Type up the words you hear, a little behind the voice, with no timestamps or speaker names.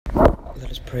Let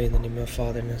us pray in the name of the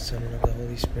Father, and the Son, and of the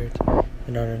Holy Spirit.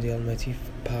 In honor of the almighty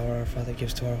power our Father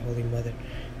gives to our Holy Mother.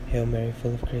 Hail Mary,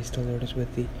 full of grace, the Lord is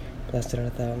with thee. Blessed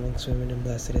art thou amongst women, and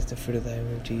blessed is the fruit of thy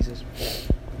womb, Jesus.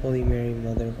 Holy Mary,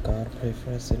 Mother of God, pray for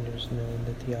us sinners, now and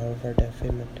at the hour of our death.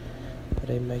 Amen. By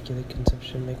thy immaculate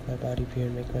conception, make my body pure,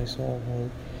 and make my soul holy.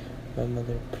 My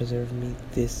Mother, preserve me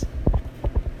this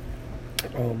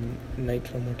night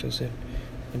from mortal sin,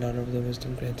 in honor of the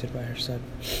wisdom granted by her Son.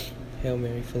 Hail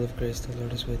Mary, full of grace, the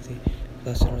Lord is with thee.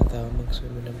 Blessed art thou amongst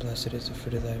women, and blessed is the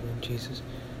fruit of thy womb, Jesus.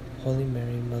 Holy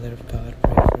Mary, Mother of God,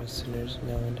 pray for us sinners,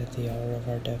 now and at the hour of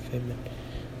our death. Amen.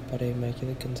 By thy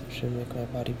immaculate conception, make my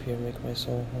body pure, make my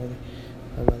soul holy.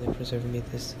 My Mother, preserve me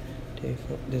this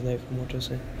night from mortal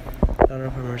sin. In honor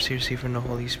of her mercy, receive from the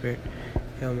Holy Spirit.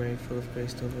 Hail Mary, full of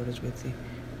grace, the Lord is with thee.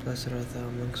 Blessed art thou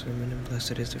amongst women, and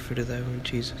blessed is the fruit of thy womb,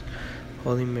 Jesus.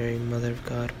 Holy Mary, Mother of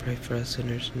God, pray for us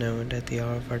sinners, now and at the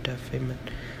hour of our death. Amen.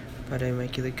 By thy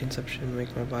immaculate conception,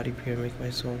 make my body pure, make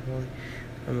my soul holy.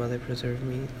 My Mother, preserve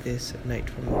me this night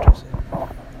from mortal sin.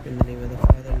 In the name of the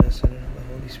Father, and the Son, and of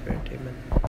the Holy Spirit. Amen.